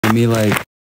Give me like...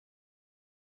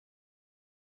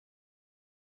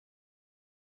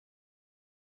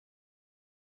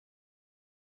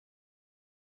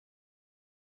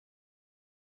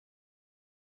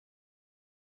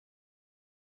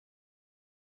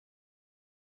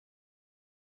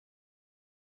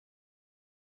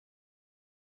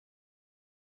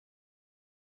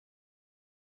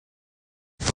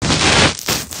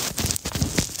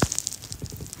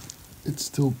 It's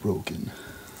still broken.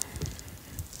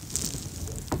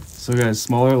 So guys,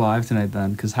 smaller live tonight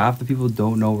then, because half the people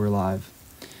don't know we're live.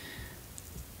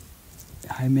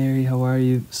 Hi Mary, how are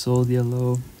you? Soul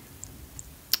Yellow.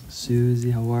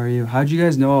 Susie, how are you? How'd you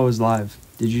guys know I was live?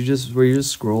 Were you just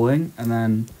scrolling and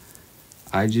then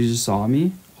IG just saw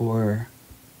me? Or,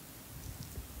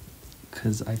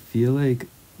 because I feel like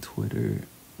Twitter,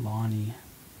 Lonnie.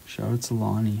 Shout out to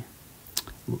Lonnie.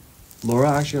 Laura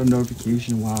actually got a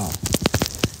notification. Wow.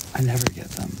 I never get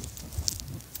them.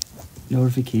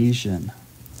 Notification.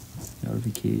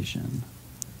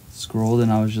 Scrolled and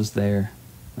I was just there.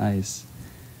 Nice.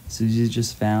 Susie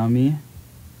just found me.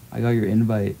 I got your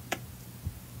invite.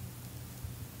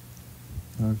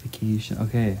 Notification.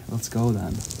 Okay, let's go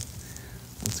then.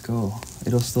 Let's go.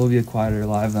 It'll still be a quieter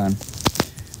live then.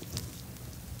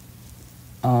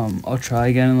 I'll try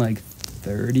again in like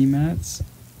 30 minutes.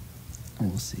 And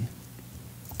we'll see.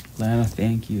 Lana,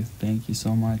 thank you. Thank you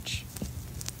so much.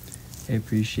 I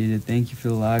appreciate it. Thank you for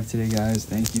the live today, guys.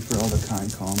 Thank you for all the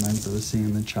kind comments I was seeing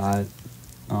in the chat.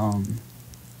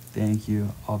 Thank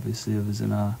you. Obviously, it was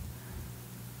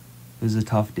a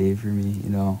tough day for me, you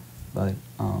know. But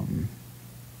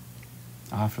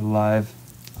after the live,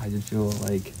 I did feel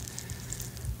like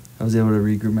I was able to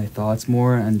regroup my thoughts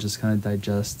more and just kind of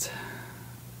digest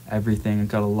everything. I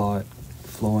got a lot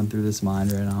flowing through this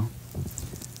mind right now.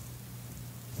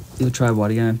 I'm gonna try what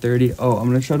again at 30? Oh, I'm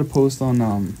gonna try to post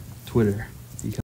on Twitter.